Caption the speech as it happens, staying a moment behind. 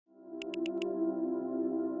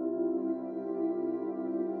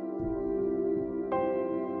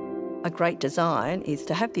A great design is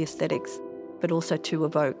to have the aesthetics, but also to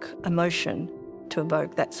evoke emotion, to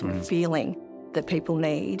evoke that sort of feeling that people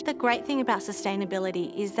need. The great thing about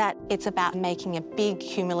sustainability is that it's about making a big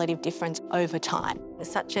cumulative difference over time,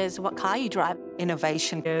 such as what car you drive.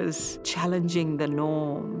 Innovation is challenging the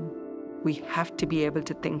norm. We have to be able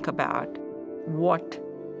to think about what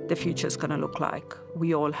the future is going to look like.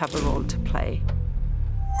 We all have a role to play.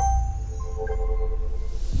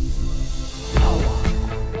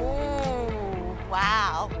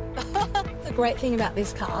 Wow. The great thing about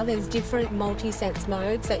this car, there's different multi-sense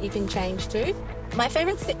modes that you can change to. My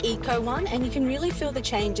favourite's the Eco one, and you can really feel the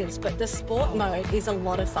changes, but the Sport mode is a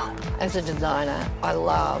lot of fun. As a designer, I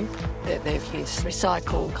love that they've used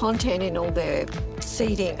recycled content in all their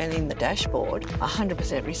seating and in the dashboard, 100%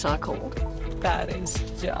 recycled. That is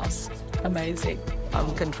just amazing.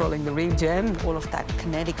 I'm controlling the regen. All of that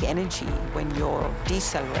kinetic energy when you're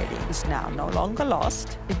decelerating is now no longer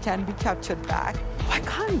lost. It can be captured back. I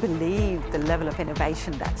can't believe the level of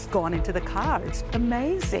innovation that's gone into the car. It's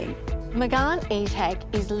amazing. Megane E-Tech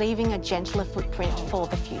is leaving a gentler footprint for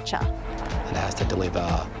the future. It has to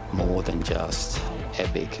deliver more than just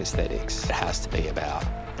epic aesthetics. It has to be about,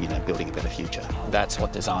 building a better future. That's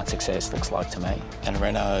what design success looks like to me. And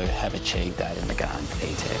Renault have achieved that in Megane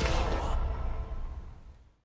E-Tech.